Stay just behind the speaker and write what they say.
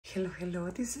Hello,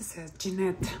 this is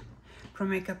Jeannette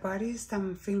from Makeup Artist.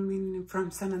 I'm filming from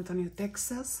San Antonio,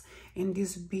 Texas in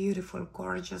this beautiful,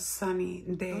 gorgeous, sunny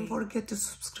day. Don't forget to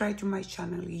subscribe to my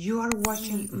channel. You are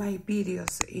watching my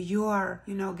videos. You are,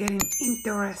 getting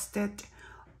interested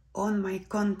on my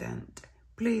content.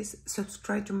 Please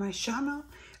subscribe to my channel.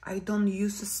 I don't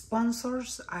use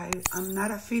sponsors. I'm not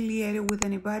affiliated with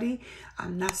anybody.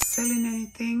 I'm not selling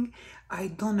anything. I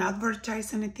don't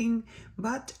advertise anything,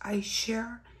 but I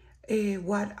share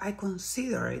what I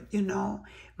consider,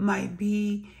 might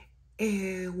be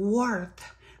a worth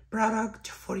product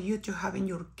for you to have in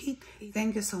your kit.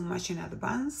 Thank you so much in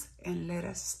advance, and let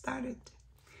us start it.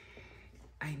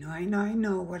 I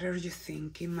know. What are you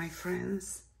thinking, my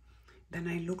friends? Then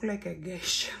I look like a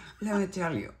geisha. Let me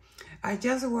tell you, I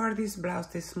just wore this blouse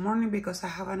this morning because I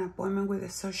have an appointment with the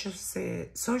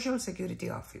Social Security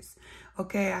office.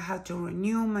 Okay, I had to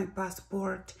renew my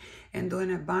passport and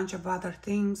doing a bunch of other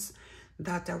things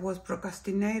that I was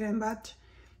procrastinating, but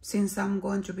since I'm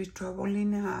going to be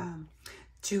traveling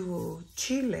to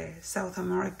Chile, South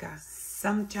America,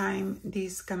 sometime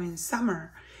this coming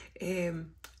summer, I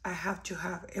have to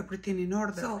have everything in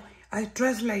order. So I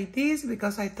dressed like this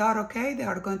because I thought, okay, they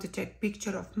are going to take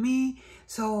picture of me.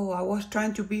 So I was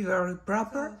trying to be very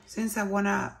proper. Since I want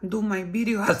to do my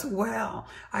video as well,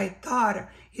 I thought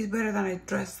it's better than I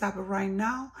dress up right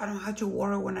now. I don't have to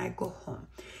worry when I go home.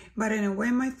 But anyway,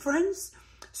 my friends,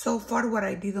 so far what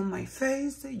I did on my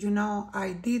face,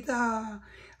 I did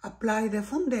apply the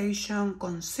foundation,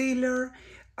 concealer.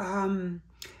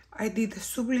 I did the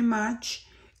Sublimage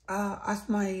as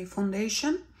my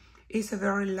foundation. It's a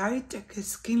very light,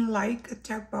 skin-like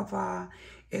type of a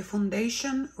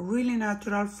foundation, really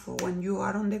natural for when you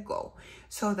are on the go.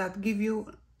 So that give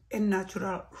you a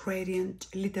natural radiant,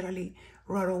 literally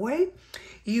right away.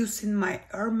 Using my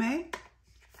HERMES,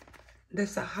 the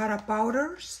Sahara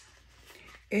powders.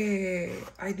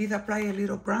 I did apply a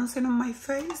little bronzing on my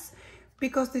face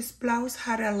because this blouse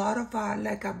had a lot of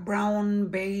like a brown,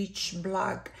 beige,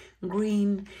 black,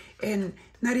 green, and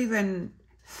not even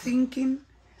thinking.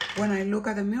 When I look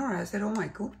at the mirror, I said, oh my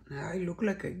God, I look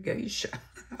like a geisha.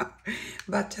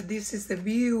 But this is the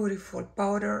beautiful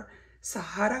powder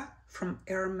Sahara from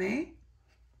HERMES.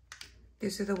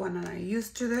 This is the one that I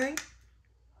used today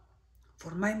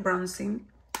for my bronzing.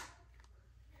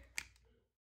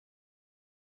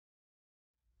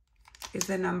 It's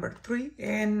the number 3,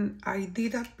 and I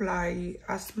did apply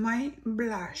as my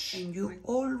blush. And you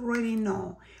already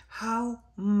know how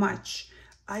much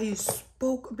I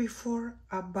spoke before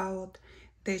about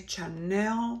the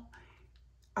Chanel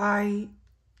Eye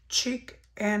Cheek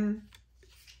and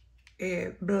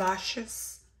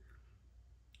Blushes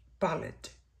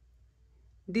palette.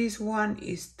 This one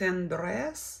is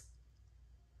Tendresse.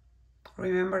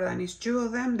 Remember that it's 2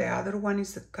 of them. The other one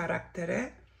is the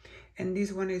Caractère, and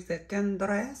this one is the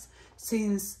Tendresse.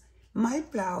 Since my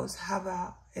blouse have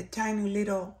a tiny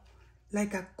little,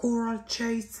 like a coral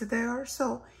shades there,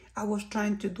 so I was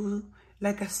trying to do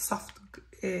like a soft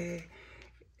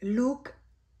look,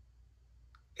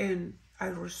 and I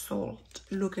result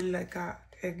looking like a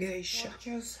geisha.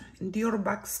 Dior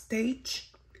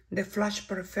Backstage, the Flash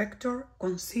Perfector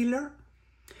Concealer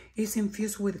is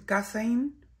infused with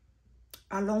caffeine,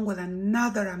 along with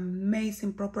another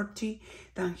amazing property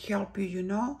that help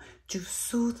you, to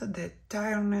soothe the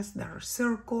tiredness, the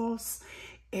circles,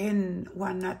 and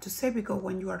what not to say, because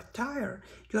when you are tired,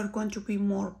 you are going to be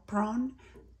more prone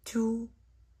to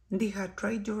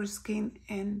dehydrate your skin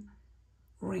and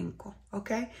wrinkle,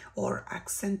 okay? Or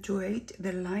accentuate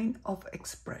the line of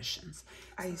expressions.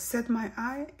 I set my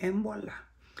eye and voila.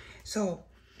 So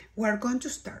we're going to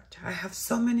start. I have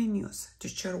so many news to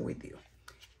share with you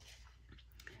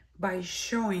by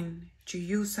showing to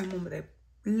you some of the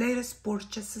latest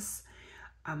purchases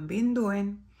I've been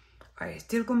doing. I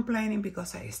still complaining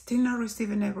because I still not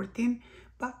receiving everything,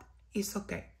 but it's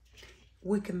okay.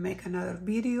 We can make another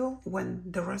video when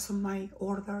the rest of my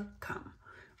order come,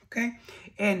 okay?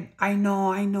 And I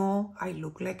know I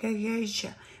look like a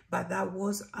geisha, but that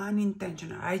was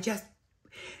unintentional. I just,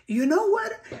 you know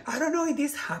what? I don't know if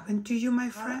this happened to you, my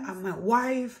friend. I'm a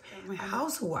wife, I'm a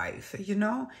housewife,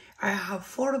 I have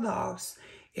 4 dogs.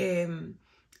 I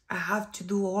have to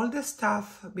do all the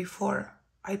stuff before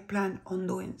I plan on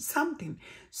doing something.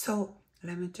 So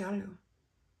let me tell you,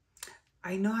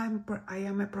 I know I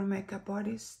am a pro makeup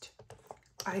artist.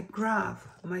 I grab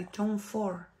my Tom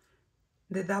Ford,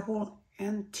 the double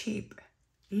end tip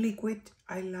liquid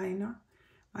eyeliner,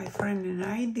 my friend, and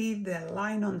I did the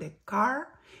line on the car.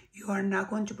 You are not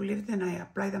going to believe it. And I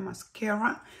applied the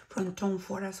mascara from Tom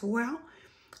Ford as well.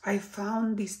 I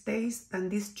found this taste, and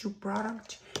these two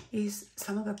products is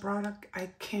some of the product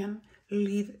I can't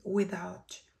live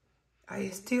without. I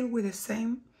still with the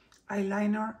same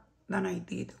eyeliner than I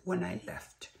did when I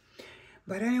left.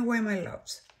 But anyway, my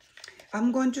loves,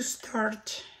 I'm going to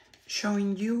start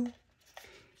showing you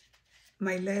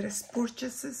my latest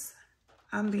purchases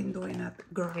I've been doing at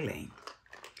GUERLAIN.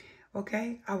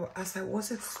 Okay, as I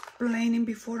was explaining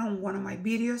before on one of my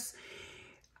videos,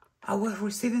 I was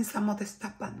receiving some of the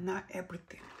stuff, but not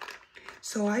everything.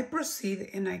 So I proceed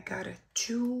and I got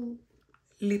two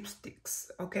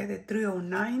lipsticks, okay, the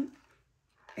 309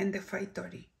 and the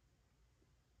 530.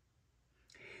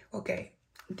 Okay,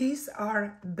 these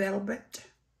are Velvet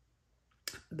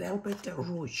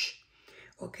Rouge,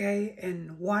 okay,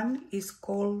 and one is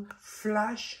called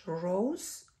Flash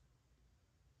Rose,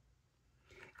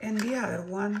 and the other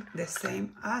one, the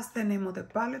same as the name of the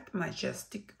palette,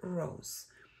 Majestic Rose.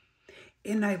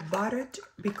 And I bought it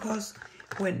because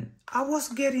when I was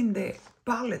getting the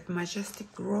palette Majestic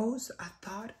Rose, I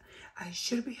thought I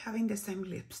should be having the same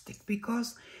lipstick,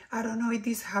 because I don't know if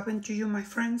this happened to you, my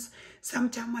friends.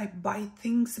 Sometimes I buy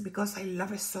things because I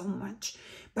love it so much,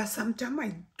 but sometimes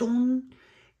I don't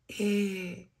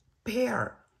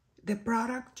pair the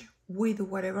product with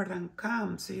whatever that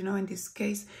comes. You know, in this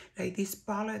case, like this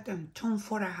palette and Tom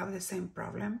Ford, I have the same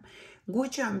problem.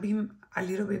 Gucci, I'm being a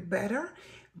little bit better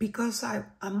because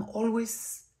I'm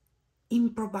always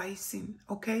improvising,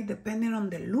 okay, depending on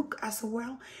the look as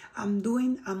well. I'm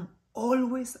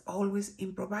always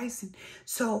improvising.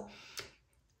 So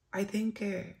I think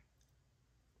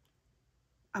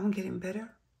I'm getting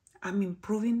better. I'm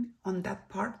improving on that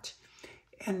part,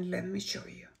 and let me show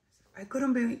you. I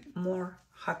couldn't be more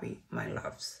happy, my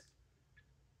loves.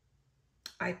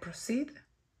 I proceed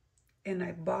and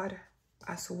I bought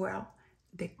as well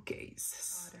the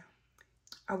cases.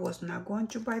 I was not going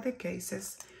to buy the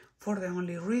cases for the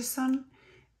only reason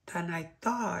that I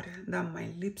thought that my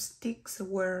lipsticks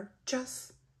were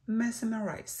just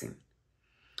mesmerizing.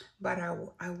 But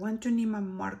I went to Neiman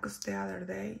Marcus the other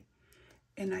day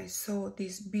and I saw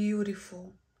these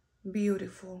beautiful,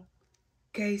 beautiful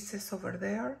cases over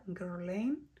there,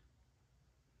 GUERLAIN.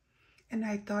 And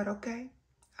I thought, okay,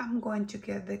 I'm going to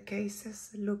get the cases.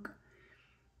 Look,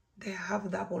 they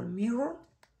have double mirror,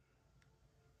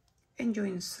 and you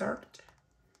insert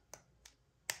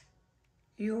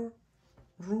your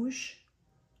rouge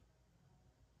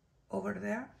over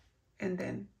there, and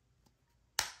then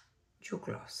you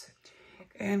close it.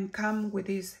 Okay. And come with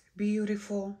these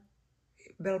beautiful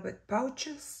velvet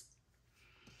pouches.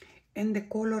 And the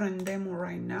color and demo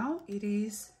right now, it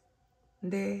is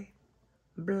the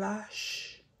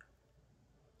Blush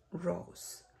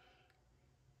Rose.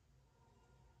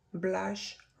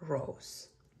 Blush Rose,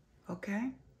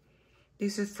 okay?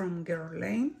 This is from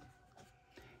GUERLAIN.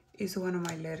 It's one of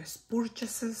my latest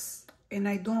purchases, and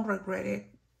I don't regret it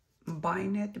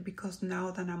buying it, because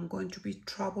now that I'm going to be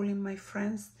traveling, my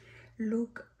friends,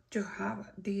 look to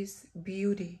have this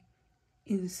beauty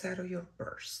inside of your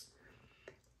purse.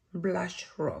 Blush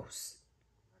Rose.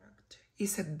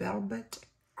 It's a velvet,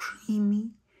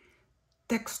 creamy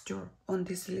texture on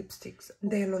these lipsticks.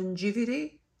 The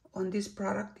longevity on this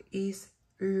product is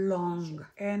long,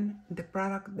 and the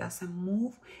product doesn't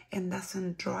move and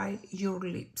doesn't dry your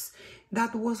lips.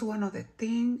 That was one of the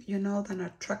things, you know, that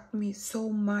attracted me so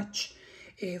much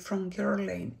from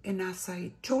GUERLAIN. And as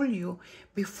I told you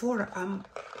before, I'm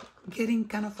getting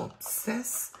kind of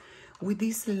obsessed with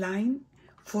this line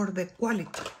for the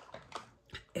quality.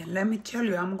 And let me tell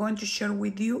you, I'm going to share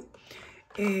with you,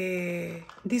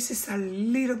 this is a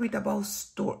little bit about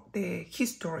the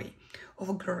history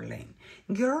of GUERLAIN.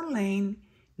 GUERLAIN,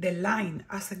 the line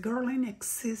as a GUERLAIN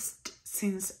exists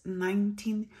since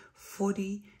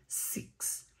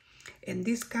 1946. And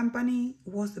this company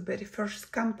was the very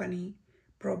first company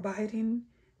providing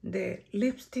the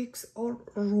lipsticks or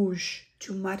rouge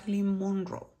to Marilyn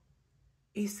Monroe.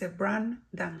 It's a brand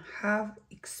that have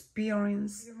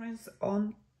experience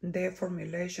on the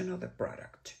formulation of the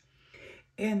product.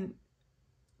 And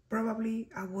probably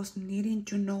I was needing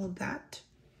to know that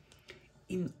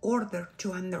in order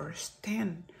to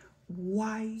understand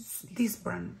why this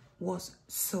brand was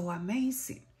so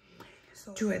amazing.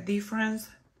 To a difference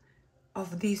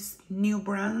of these new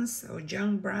brands or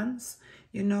young brands,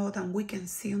 you know, that we can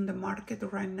see on the market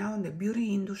right now in the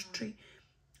beauty industry,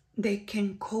 they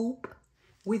can cope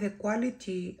with the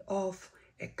quality of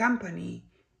a company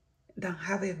that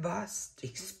have a vast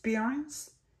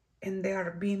experience, and they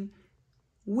are being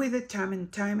with the time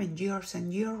and years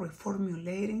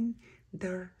reformulating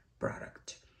their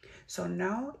product. So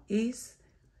now is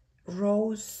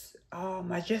Rose,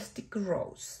 Majestic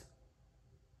Rose.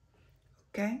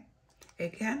 Okay,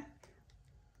 again,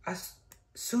 as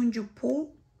soon you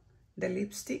pull the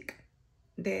lipstick,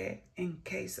 the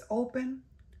encase open.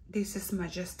 This is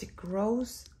Majestic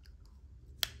Rose.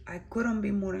 I couldn't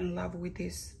be more in love with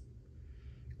this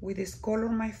color,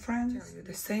 my friends.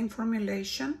 The same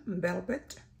formulation,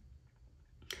 velvet.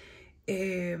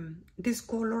 This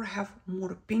color have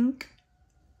more pink,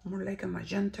 more like a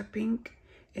magenta pink,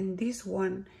 and this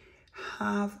one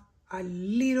have a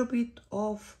little bit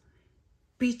of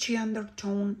peachy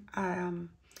undertone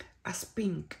as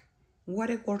pink.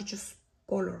 What a gorgeous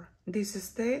color. This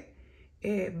is the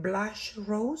blush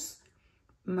rose,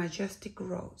 Majestic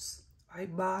Rose. I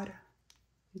bought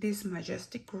this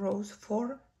Majestic Rose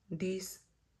for this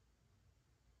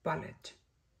palette.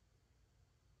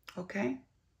 Okay,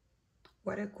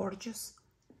 what a gorgeous,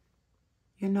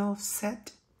 you know,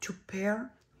 set to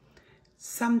pair.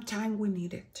 Sometime we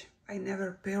need it. I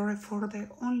never pair it for the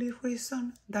only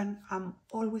reason that I'm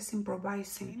always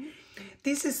improvising.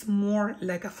 This is more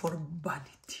like a for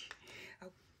vanity.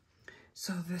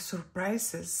 So the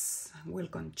surprises will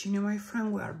continue, my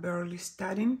friend. We are barely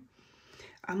starting.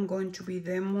 I'm going to be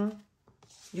demo,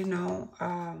 you know,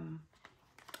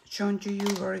 showing to you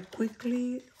very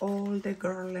quickly all the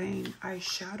GUERLAIN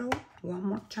eyeshadow one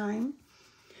more time.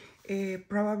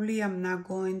 Probably I'm not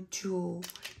going to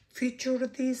feature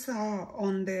this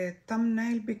on the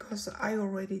thumbnail because I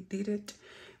already did it,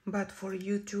 but for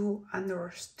you to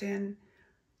understand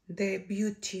the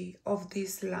beauty of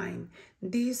this line.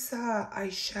 This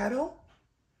eyeshadow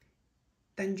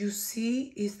that you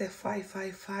see is the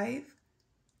 555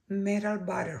 Metal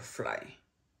Butterfly.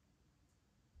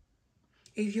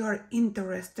 If you are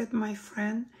interested, my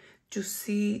friend, to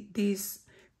see this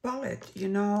palette, you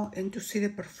know, and to see the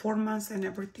performance and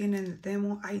everything in the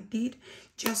demo I did,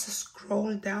 just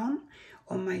scroll down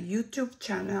on my YouTube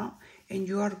channel and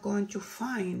you are going to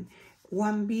find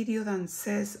one video that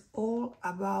says all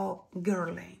about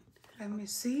GUERLAIN. Let me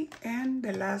see. And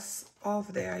the last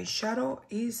of the eyeshadow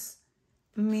is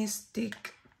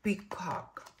Mystic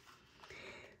Peacock.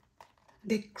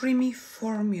 The creamy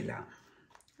formula,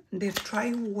 the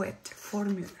dry wet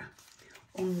formula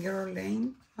on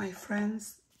GUERLAIN, my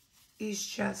friends, is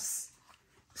just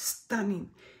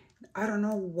stunning. I don't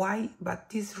know why, but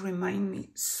this reminds me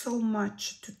so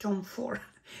much to Tom Ford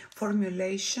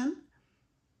formulation.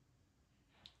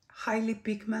 Highly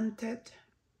pigmented,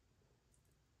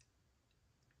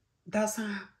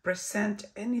 doesn't present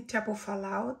any type of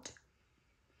fallout,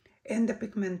 and the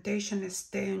pigmentation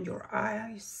stays on your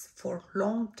eyes for a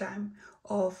long time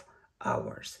of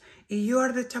hours. If you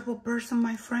are the type of person,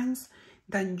 my friends,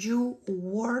 that you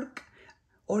work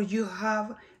or you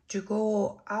have to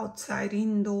go outside,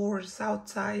 indoors,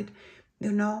 outside,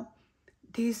 you know,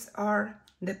 these are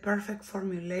the perfect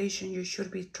formulation you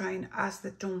should be trying as the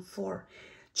Tom Ford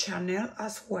channel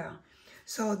as well.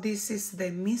 So this is the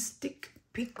Mystic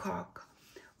Peacock,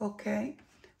 okay,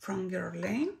 from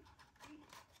GUERLAIN.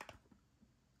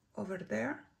 Over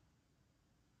there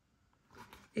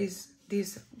is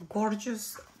this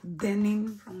gorgeous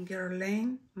denim from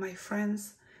GUERLAIN, my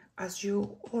friends. As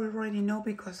you already know,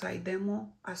 because I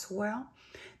demo as well,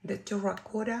 the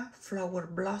Terracotta Flower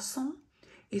Blossom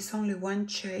is only one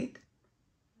shade.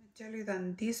 Let me tell you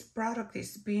that this product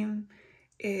is being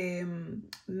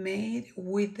made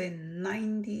with the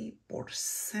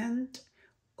 90%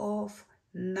 of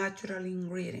natural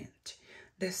ingredient,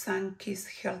 the Sun-Kissed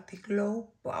Healthy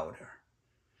Glow powder.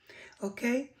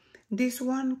 Okay, this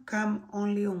one comes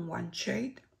only on one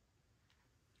shade.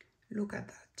 Look at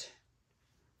that.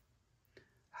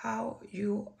 How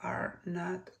you are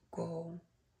not going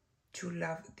to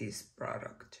love this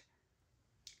product.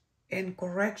 And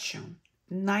correction,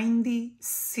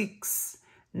 96,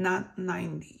 not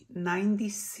 90,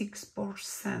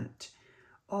 96%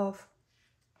 of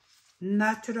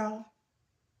natural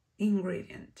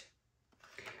ingredient.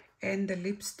 And the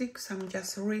lipsticks I'm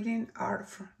just reading are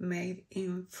made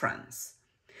in France.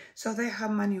 So they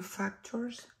have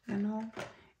manufacturers, you know,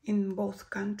 in both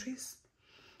countries,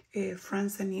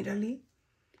 France and Italy.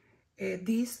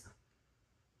 This,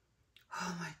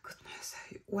 oh my goodness,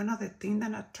 one of the things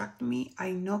that attract me,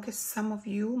 I know that some of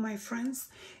you, my friends,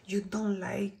 you don't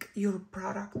like your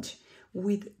product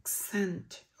with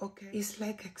scent, okay? It's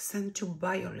like accent to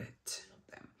violet.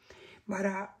 But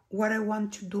what I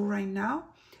want to do right now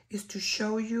is to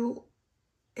show you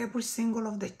every single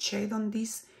of the shade on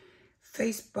this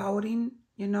face powdering,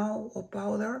 you know, or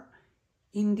powder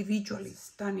individually.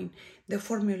 Stunning. The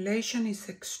formulation is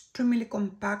extremely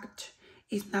compact,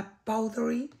 it's not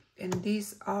powdery, and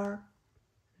these are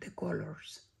the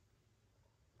colors.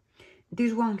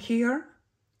 This one here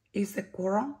is the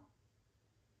coral.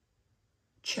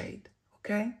 shade,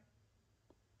 okay?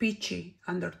 Peachy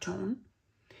undertone.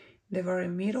 The very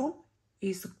middle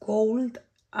is gold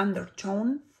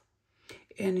undertone,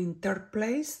 and in third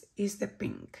place is the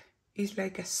pink. It's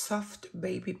like a soft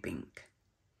baby pink.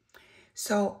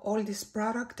 So all these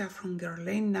products are from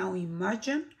GUERLAIN. Now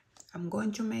imagine I'm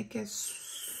going to make a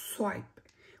swipe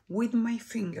with my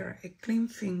finger, a clean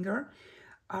finger,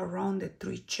 around the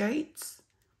 3 shades.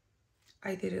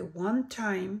 I did it one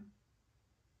time,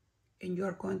 and you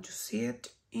are going to see it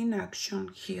in action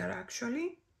here,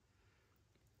 actually,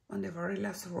 on the very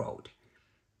last row.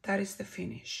 That is the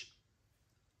finish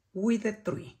with the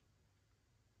 3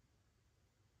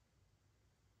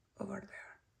 over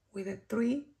there. With the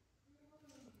 3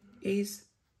 is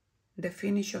the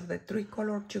finish of the 3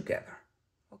 colors together.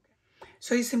 Okay.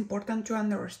 So it's important to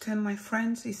understand, my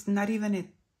friends, it's not even a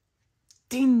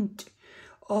tint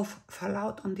of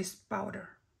fallout on this powder.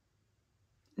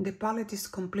 The palette is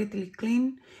completely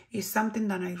clean. It's something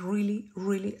that I really,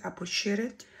 really appreciate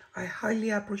it. I highly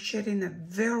appreciate it in a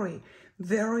very,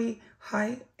 very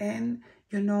high-end,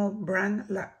 you know, brand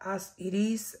as it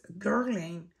is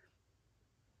GUERLAIN.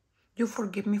 You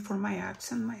forgive me for my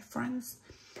accent, my friends.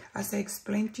 As I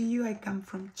explained to you, I come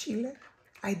from Chile.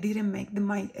 I didn't make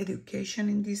my education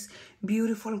in this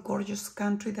beautiful, gorgeous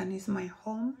country that is my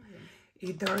home.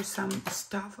 If there is some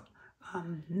stuff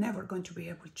I'm never going to be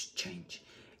able to change,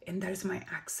 and that is my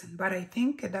accent. But I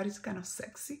think that is kind of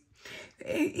sexy.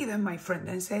 Even my friend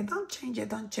then said, don't change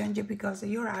it because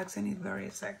your accent is very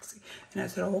sexy. And I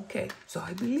said, okay, so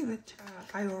I believe it.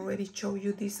 I already showed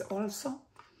you this also.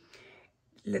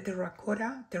 Le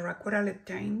Terracota Le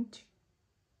Teint.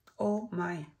 Oh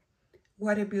my,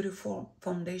 what a beautiful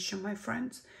foundation, my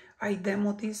friends. I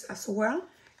demoed this as well.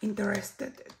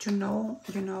 Interested to know,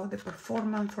 you know, the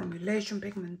performance, formulation,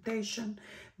 pigmentation,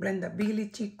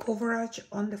 blendability, coverage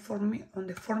on the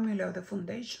formula of the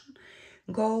foundation.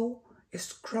 Go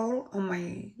scroll on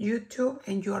my YouTube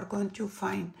and you are going to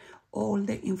find all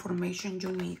the information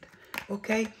you need.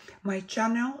 Okay, my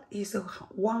channel is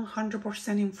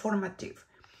 100% informative.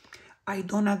 I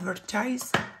don't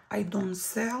advertise, I don't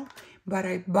sell, but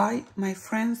I buy, my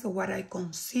friends, what I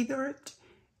consider it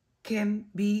can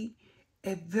be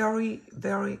a very,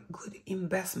 very good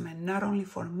investment, not only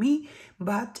for me,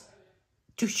 but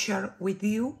to share with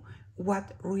you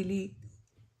what really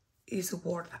is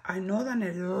worth. I know that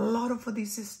a lot of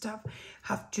this stuff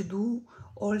have to do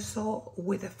also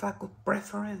with the fact of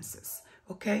preferences,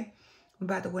 okay?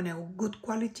 But when a good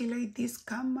quality like this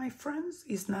come, my friends,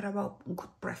 it's not about good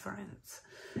preference.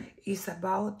 It's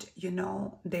about, you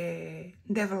know, the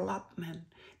development,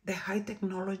 the high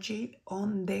technology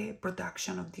on the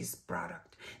production of this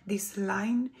product. This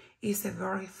line is a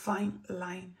very fine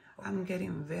line. I'm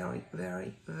getting very,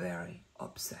 very, very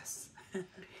obsessed.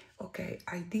 Okay,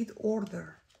 I did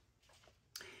order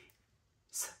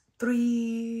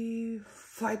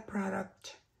 5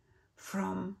 products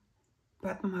from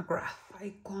McGRATH.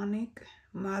 Iconic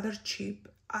Mothership,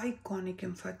 Iconic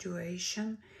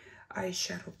Infatuation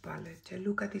eyeshadow palette.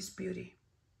 Look at this beauty.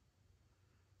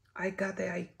 I got the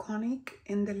Iconic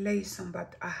and the Liaison,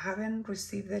 but I haven't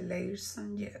received the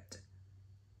Liaison yet.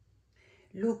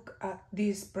 Look at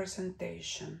this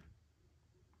presentation.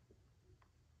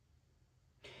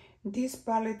 This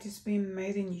palette is being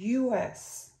made in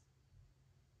US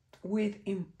with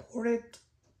imported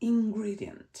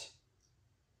ingredient.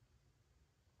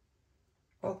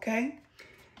 Okay,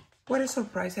 what a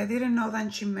surprise. I didn't know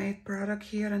that she made product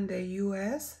here in the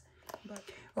US. But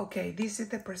okay, this is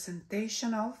the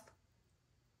presentation of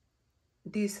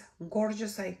this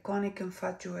gorgeous Iconic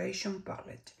Infatuation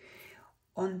palette.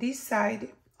 On this side,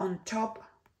 on top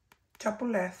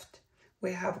left,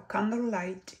 we have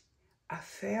Candlelight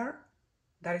Affair,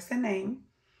 that is the name,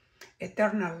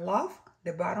 Eternal Love,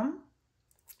 the bottom,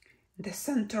 the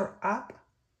center up,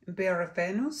 Bare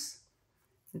Venus,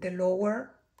 the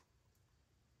lower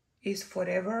is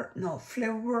Forever, no,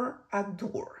 Flavor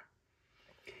Adore.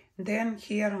 Then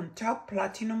here on top,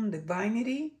 Platinum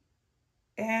Divinity,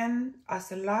 and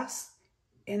as a last,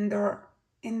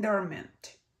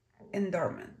 Endearment,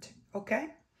 okay?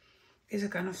 It's a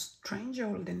kind of strange,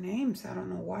 all the names, I don't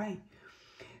know why.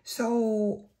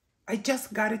 So I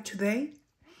just got it today.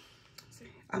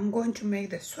 I'm going to make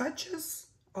the swatches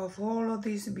of all of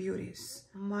these beauties.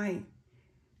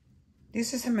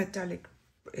 This is a metallic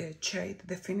shade,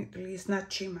 definitely. It's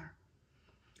not shimmer.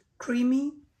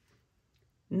 Creamy,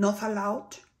 no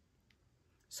fallout.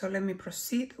 So let me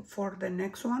proceed for the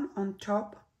next one on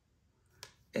top.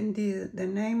 And the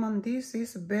name on this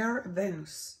is Bare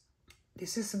Venus.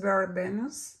 This is Bare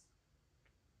Venus.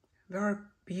 Very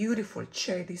beautiful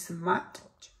shade, is matte.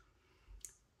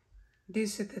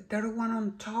 This is the third one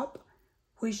on top,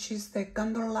 which is the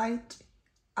Candlelight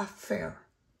Affair.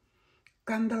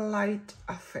 Candlelight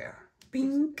Affair.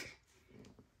 Pink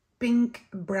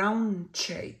brown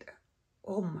shade.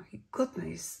 Oh my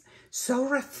goodness, so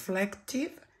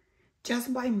reflective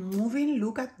just by moving.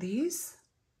 Look at this.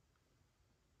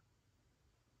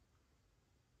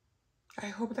 I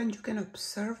hope that you can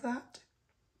observe that.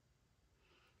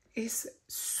 It's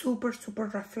super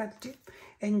reflective,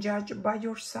 and judge by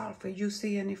yourself if you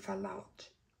see any fallout.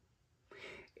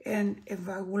 And if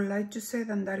I would like to say,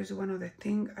 then that is one of the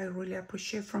things I really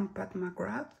appreciate from Pat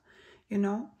McGrath, you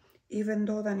know, even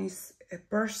though that is a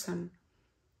person,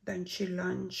 then she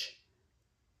launch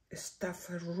stuff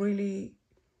really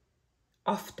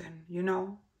often, you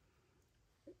know.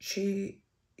 She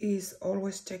is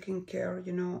always taking care,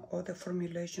 you know, of the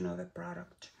formulation of the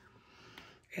product.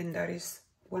 And that is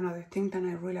one of the things that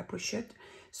I really appreciate.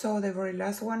 So the very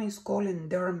last one is called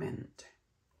Endearment.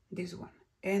 This one.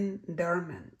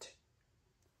 Endearment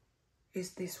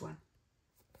is this one.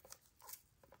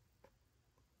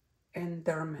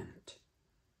 Endearment.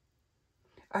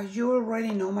 As you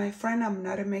already know, my friend, I'm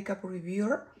not a makeup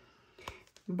reviewer,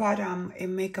 but I'm a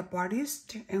makeup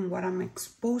artist, and what I'm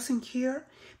exposing here,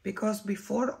 because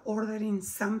before ordering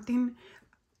something,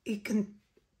 it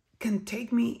can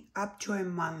take me up to a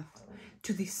month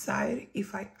to decide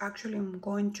if I actually am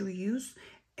going to use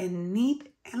and need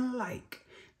and like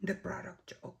the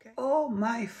product, okay? Oh,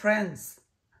 my friends.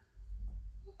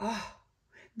 Oh,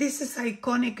 this is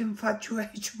iconic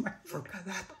infatuation, my friend. Look at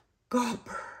that.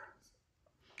 Copper.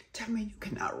 Tell me you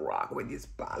cannot rock with this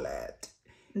palette.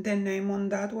 The name on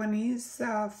that one is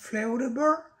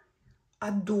Fleur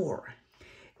Adore.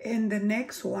 And the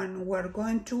next one, we're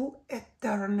going to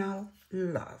Eternal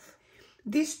Love.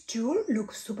 These two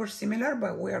look super similar,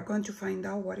 but we are going to find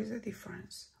out what is the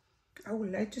difference. I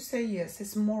would like to say yes,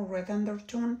 it's more red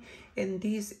undertone, and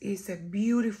this is a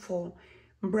beautiful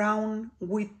brown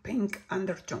with pink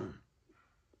undertone.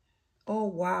 Oh,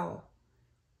 wow.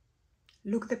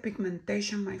 Look the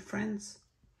pigmentation, my friends.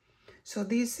 So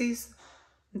this is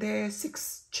the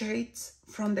 6 shades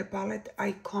from the palette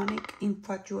Iconic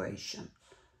Infatuation.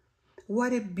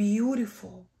 What a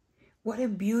beautiful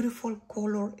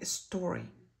color story.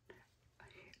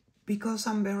 Because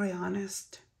I'm very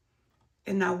honest,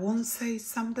 and I won't say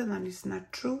something that is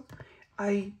not true,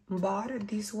 I bought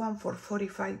this one for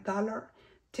 $45,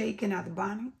 taking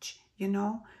advantage, you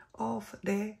know, of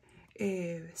the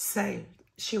sale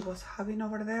she was having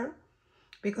over there,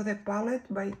 because the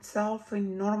palette by itself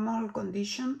in normal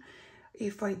condition,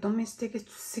 if I don't mistake,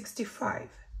 it's $65.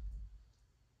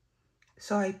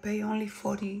 So I pay only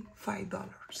 $45.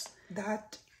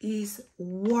 That is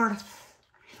worth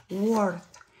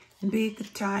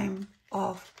big time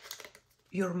of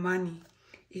your money.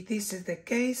 If this is the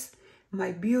case,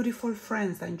 my beautiful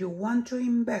friends, and you want to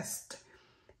invest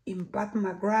in Pat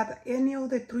McGrath, any of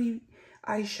the 3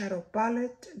 eyeshadow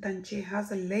palette, then she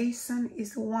has a Lacen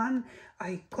is one,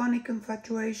 Iconic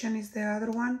Infatuation is the other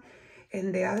one,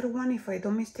 and the other one, if I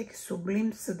don't mistake,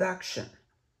 Sublime Seduction.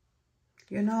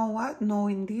 You know what?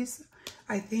 Knowing this,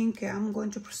 I think I'm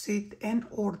going to proceed and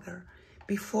order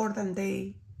before then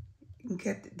they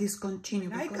get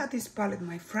discontinued. I got this palette,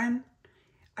 my friend.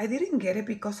 I didn't get it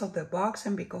because of the box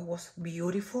and because it was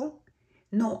beautiful.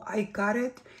 No, I got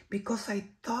it because I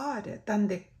thought that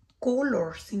the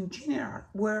colors in general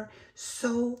were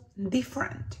so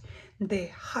different. The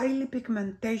highly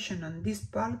pigmentation on this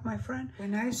palette, my friend,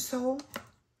 when I saw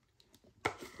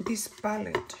this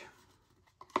palette,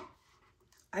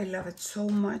 I love it so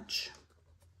much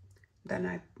that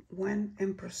I went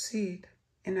and proceed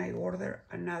and I ordered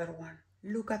another one.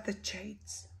 Look at the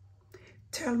shades.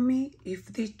 Tell me if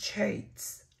these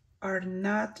shades are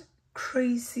not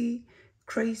crazy,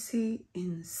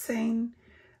 insane,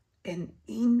 and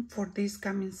in for this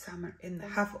coming summer. And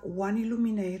have one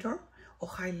illuminator or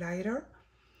highlighter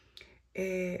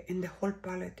in the whole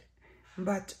palette.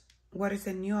 But what is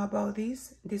new about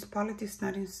this? This palette is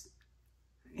not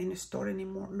in a store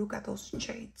anymore. Look at those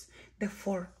shades, the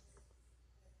 4.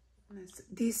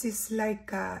 This is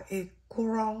like a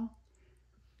coral.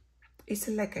 It's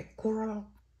like a coral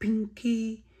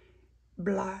pinky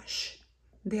blush.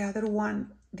 The other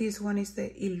one, this one is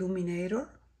the illuminator.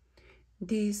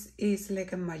 This is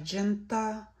like a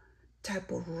magenta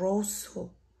type of rose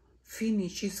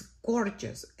finish. It's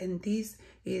gorgeous. And this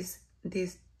is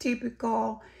this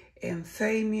typical and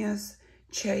famous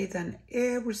shade that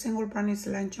every single brand is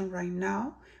launching right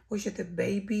now, which is the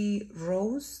baby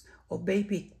rose or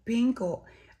baby pink or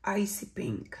icy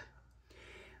pink.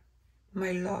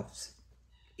 My loves,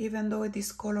 even though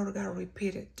this color got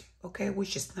repeated, okay,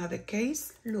 which is not the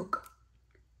case, look,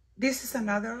 This is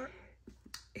another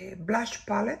blush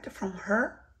palette from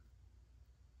her.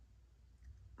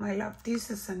 My love, this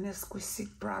is an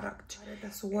exquisite product.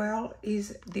 As well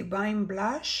is Divine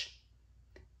Blush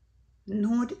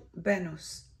Nude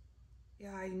Venus.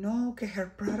 Yeah, I know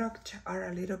her products are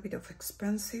a little bit of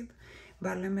expensive,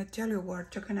 but let me tell you, we're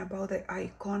talking about the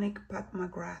iconic Pat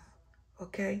McGrath,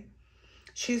 okay?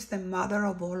 She's the mother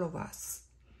of all of us.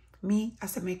 Me,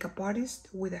 as a makeup artist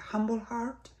with a humble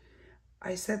heart,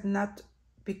 I said not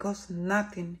because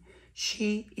nothing,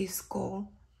 she is called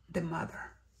the mother,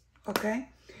 okay?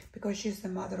 Because she's the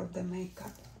mother of the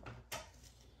makeup.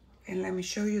 And let me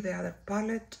show you the other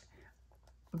palette,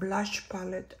 blush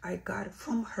palette I got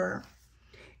from her.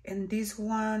 And this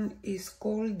one is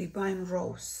called Divine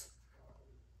Rose.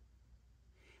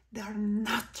 They are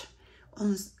not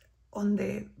on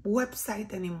the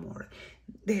website anymore.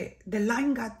 The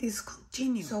line got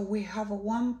discontinued. So we have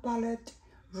one palette,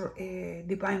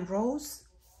 Divine Rose,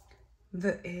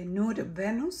 the Nude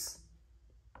Venus,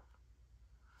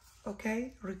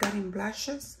 okay, regarding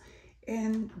blushes.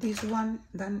 And this one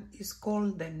then is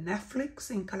called the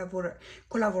Netflix, in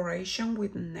collaboration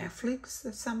with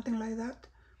Netflix, something like that.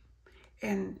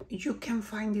 And you can't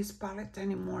find this palette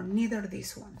anymore, neither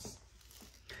these ones.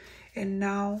 And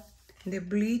now the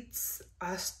BLITZ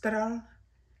Astral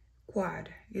Quad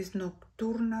is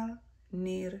Nocturnal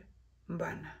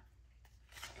Nirvana.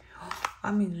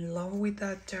 I'm in love with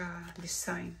that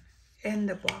design and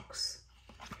the box.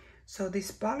 So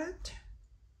this palette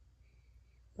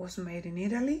was made in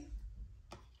Italy.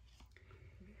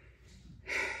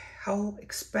 How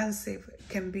expensive it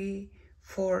can be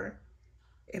for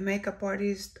a makeup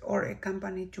artist or a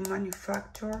company to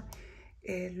manufacture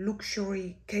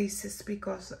luxury cases,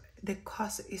 because the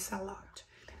cost is a lot.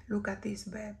 Look at this,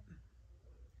 babe.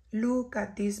 Look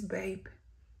at this, babe.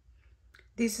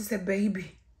 This is a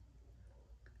baby.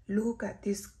 Look at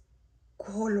this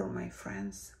color, my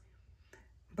friends.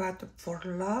 But for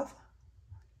love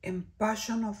and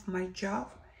passion of my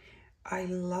job, I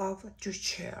love to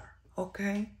share,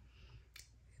 okay?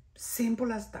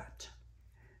 Simple as that.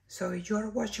 So if you are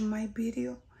watching my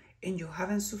video and you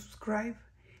haven't subscribed,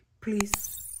 please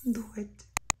do it,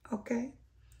 okay?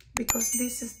 Because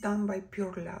this is done by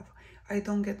pure love. I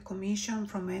don't get commission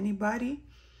from anybody.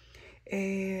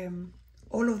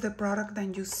 All of the product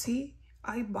that you see,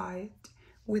 I buy it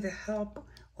with the help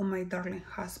of my darling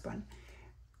husband.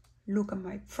 Look at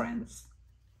my friends.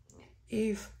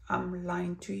 If I'm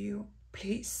lying to you,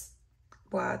 please,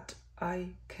 but I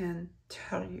can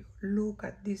tell you, look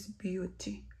at this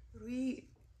beauty.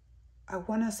 I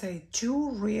want to say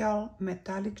 2 real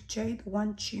metallic shade,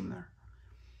 1 shimmer.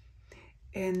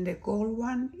 And the gold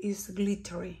one is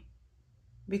glittery,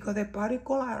 because the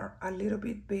particles are a little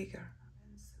bit bigger.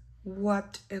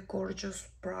 What a gorgeous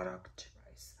product.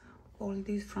 All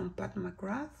this from Pat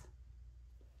McGrath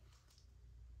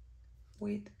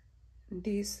with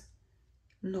this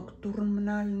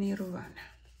Nocturnal Nirvana.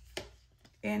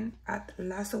 And at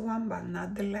last one, but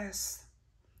not the less,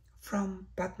 from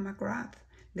Pat McGrath,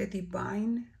 the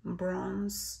Divine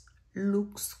Bronze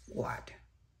Luxe Quad.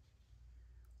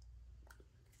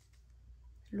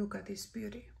 Look at this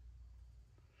beauty.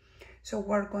 So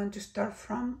we're going to start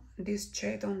from this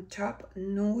shade on top,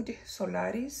 Nude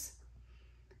Solaris,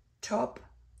 top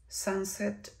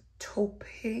Sunset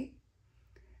Taupe,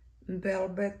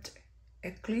 Velvet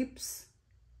Eclipse,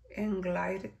 and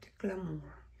Glided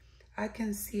Glamour. I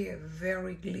can see a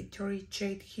very glittery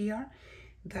shade here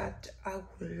that I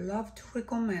would love to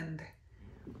recommend,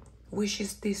 which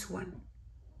is this one,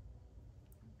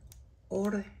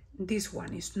 or this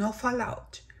one. Is no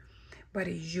fallout, but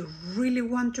if you really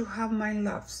want to have, my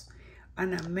loves,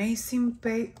 an amazing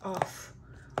payoff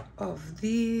of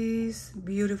this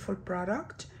beautiful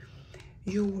product,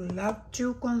 you will love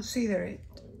to consider it,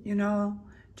 you know,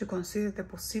 to consider the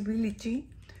possibility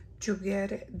to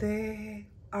get the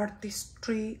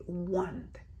Artistry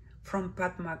Wand from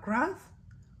Pat McGrath,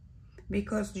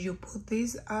 because you put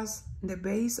this as the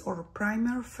base or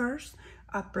primer first,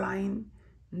 applying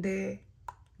the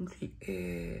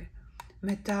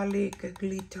metallic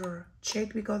glitter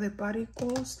shade, because the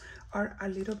particles are a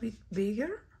little bit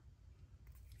bigger,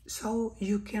 so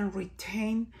you can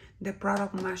retain the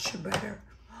product much better.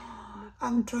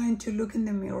 I'm trying to look in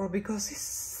the mirror because it's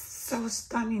so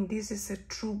stunning. This is a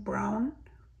true brown.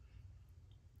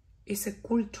 It's a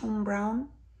cool tone brown,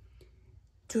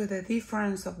 to the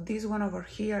difference of this one over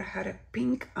here had a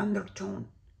pink undertone.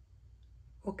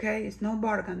 Okay, it's no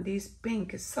burgundy, it's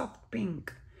pink, it's soft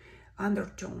pink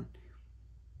undertone.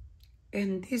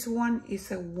 And this one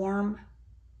is a warm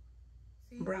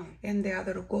brown. And the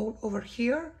other gold over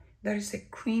here, there is a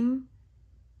cream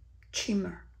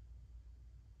shimmer.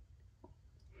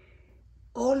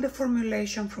 All the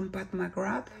formulation from Pat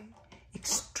McGrath,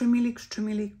 extremely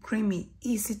creamy,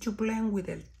 easy to blend with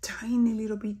a tiny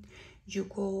little bit. You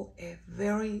go a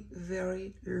very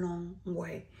long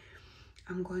way.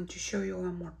 I'm going to show you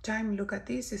one more time. Look at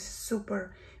this. It's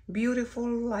super beautiful.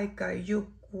 Like you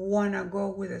wanna go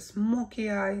with a smoky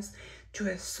eyes to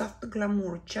a soft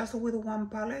glamour just with one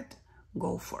palette,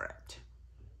 go for it.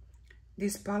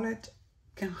 This palette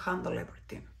can handle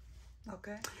everything.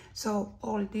 Okay, so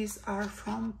all these are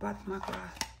from Pat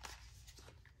McGrath.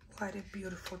 What a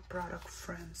beautiful product,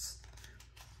 friends.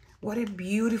 What a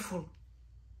beautiful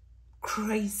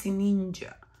crazy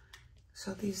ninja.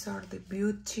 So these are the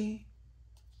beauty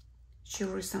she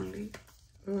recently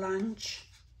launched,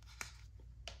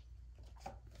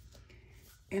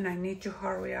 and I need to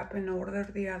hurry up and order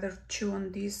the other two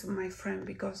on this, my friend,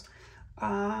 because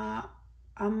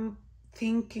I'm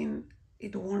thinking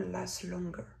it won't last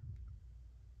longer.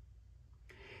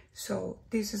 So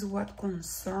this is what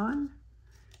concern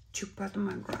to Pat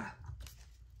McGrath.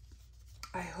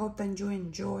 I hope that you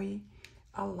enjoy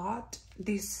a lot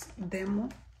this demo.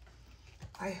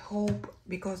 I hope,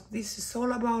 because this is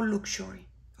all about luxury,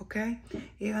 okay?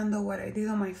 Even though what I did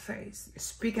on my face,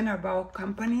 speaking about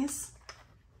companies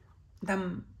that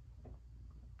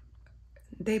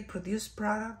they produce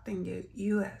product in the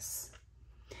US.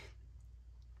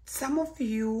 Some of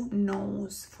you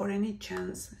knows for any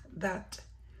chance that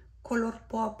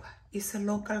ColourPop is a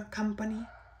local company.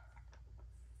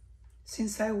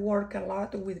 Since I work a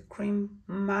lot with cream,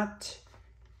 matte,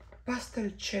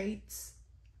 pastel shades,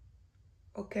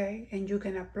 okay, and you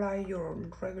can apply your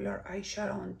regular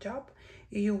eyeshadow on top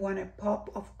if you want a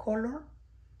pop of color.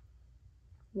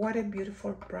 What a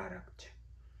beautiful product.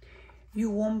 You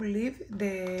won't believe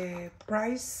the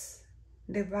price,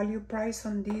 the value price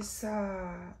on this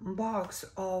box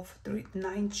of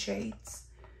 9 shades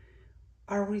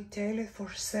are retailed for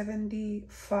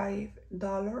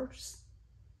 $75.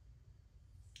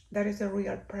 That is the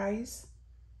real price,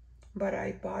 but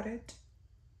I bought it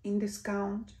in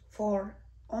discount for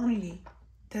only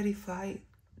 $35.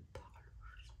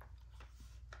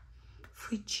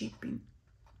 Free shipping.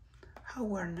 How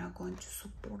we're not going to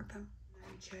support them?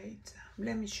 9 shades.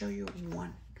 Let me show you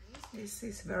one. This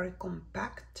is very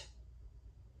compact.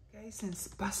 Okay, since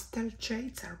pastel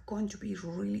shades are going to be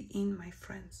really in, my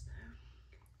friends.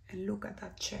 And look at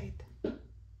that shade.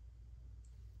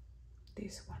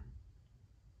 This one.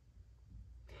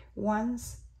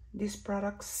 Once this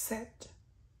product set,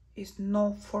 is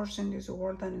no force in this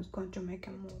world and it's going to make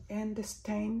a move. And the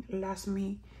stain lasts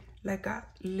me like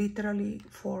literally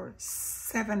for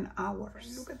 7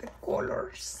 hours. Look at the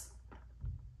colors.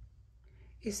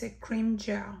 It's a cream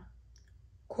gel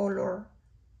color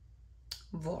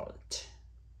Vault.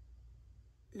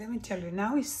 Let me tell you,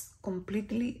 now it's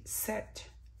completely set.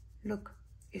 Look,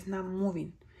 it's not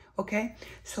moving. Okay,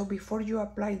 so before you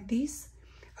apply this,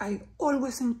 I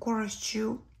always encourage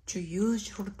you to use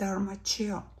your Derma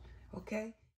Chill.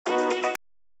 Okay.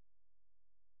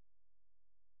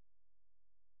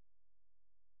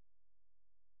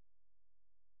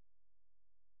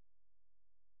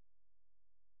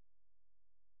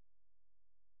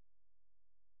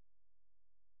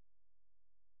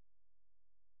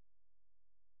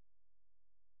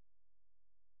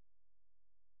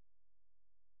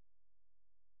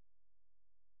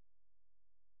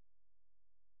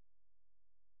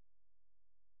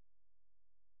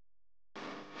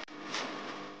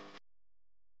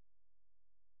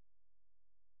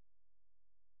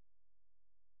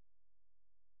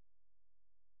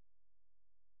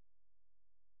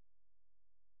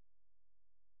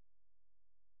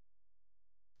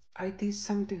 I did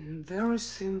something very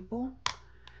simple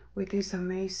with this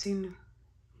amazing,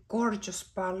 gorgeous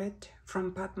palette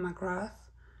from Pat McGrath,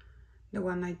 the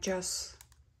one I just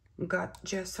got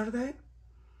yesterday,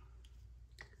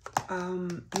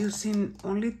 using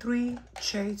only 3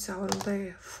 shades out of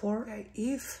the 4.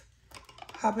 If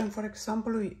happen, for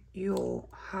example, you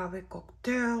have a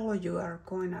cocktail or you are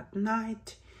going at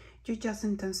night, you just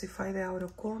intensify the outer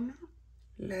corner.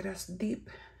 Let us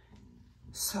dip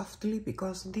softly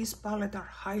because these palettes are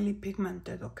highly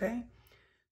pigmented, okay?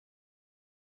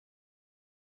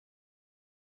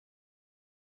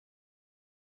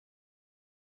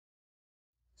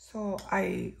 So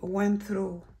I went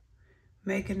through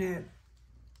making it,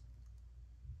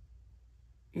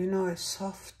 you know, a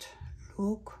soft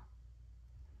look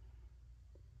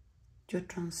to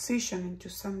transition into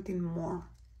something more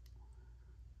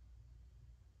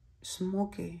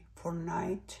smoky for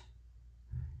night,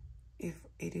 if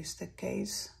it is the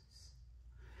case.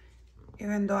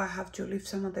 even though I have to leave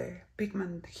some of the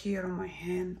pigment here on my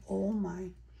hand. Oh my.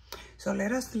 So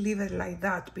let us leave it like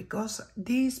that, because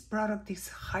this product is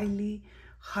highly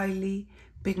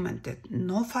pigmented.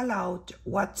 No fallout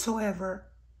whatsoever.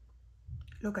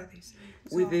 Look at this.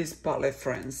 With this palette,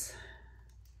 friends.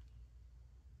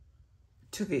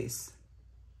 To this.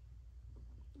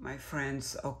 My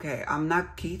friends, okay, I'm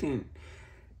not kidding.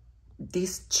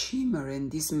 This shimmer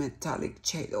and this metallic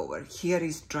shade over here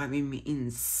is driving me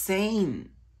insane.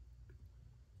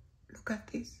 Look at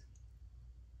this.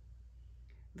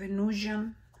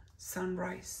 Venusian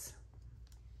Sunrise.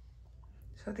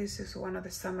 So this is one of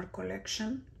the summer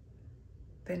collection.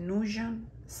 Venusian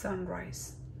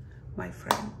Sunrise. My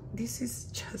friend, this is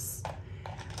just,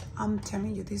 I'm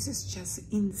telling you, this is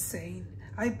just insane.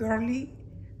 I barely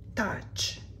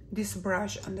touch this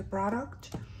brush on the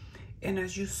product. And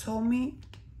as you saw me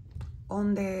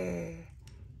on the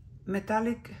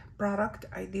metallic product,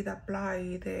 I did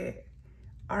apply the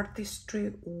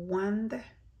Artistry wand.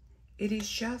 It is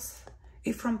just,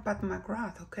 it's from Pat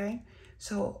McGrath, okay?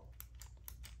 So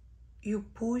you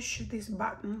push this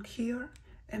button here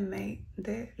and make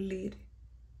the lid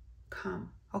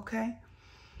come, okay?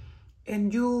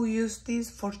 And you use this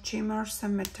for shimmers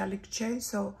and metallic shades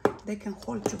so they can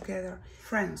hold together.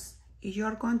 Friends, if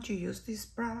you're going to use this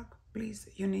product, please,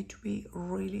 you need to be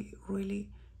really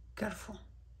careful.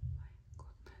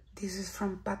 This is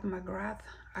from Pat McGrath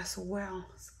as well.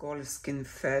 It's called Skin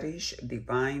Fetish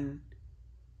Divine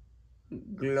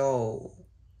Glow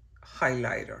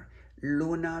Highlighter,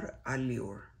 Lunar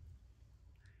Allure.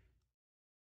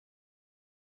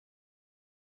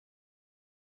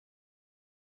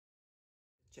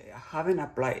 I haven't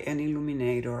applied any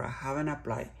illuminator. I haven't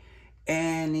applied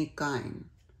any kind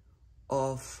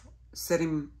of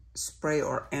setting spray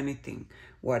or anything.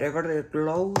 Whatever the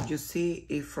glow you see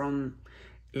is from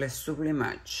Le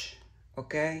Sublimage,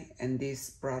 okay? And this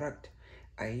product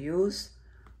I use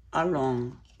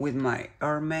along with my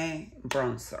Hermes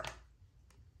bronzer.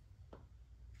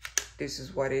 This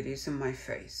is what it is in my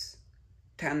face.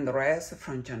 Tendresse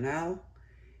from Chanel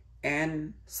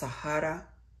and Sahara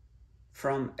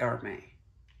from Hermes.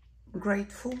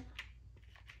 Grateful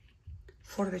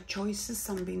for the choices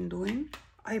I've been doing.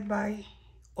 I buy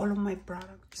all of my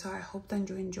products, so I hope that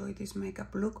you enjoy this makeup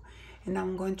look, and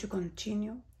I'm going to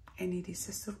continue, and it is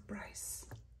a surprise.